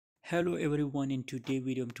Hello everyone, in today's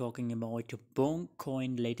video I'm talking about Bonk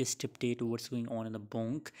coin latest update, what's going on in the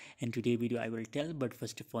Bonk. In today's video I will tell, but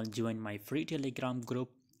first of all join my free telegram group.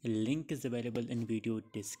 Link is available in video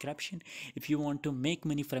description. If you want to make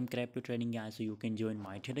money from crypto trading guys, so you can join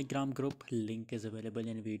my telegram group. Link is available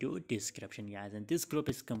in video description guys, and this group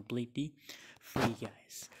is completely free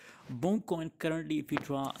guys. Bonk coin currently, if you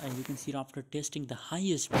draw, you can see after testing the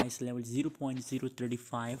highest price level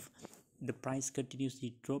 0.035, the price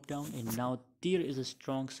continuously drop down, and now there is a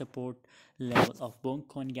strong support level of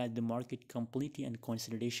Bonk guys. The market completely in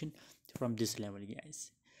consolidation from this level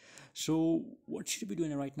guys. So what should we do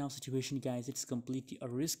in a right now situation guys? It's completely a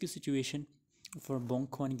risky situation for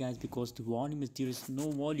Bonk guys, because the volume is, there is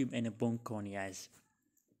no volume in a Bonk guys.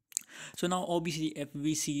 So now obviously if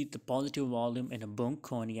we see the positive volume in a Bonk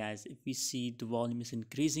guys, if we see the volume is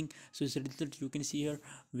increasing, so as a result you can see here,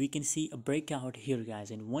 we can see a breakout here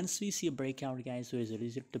guys, and once we see a breakout guys, so as a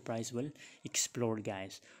result the price will explode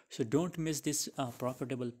guys. So don't miss this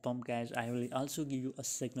profitable pump guys. I will also give you a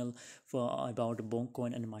signal for about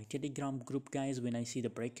Bonk and my telegram group guys when I see the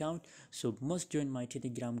breakout, so must join my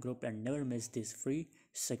telegram group and never miss this free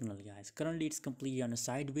signal guys. Currently it's completely on a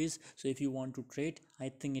sideways, so if you want to trade, I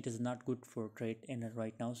think it is not good for trade in a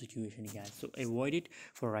right now situation guys, so avoid it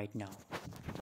for right now.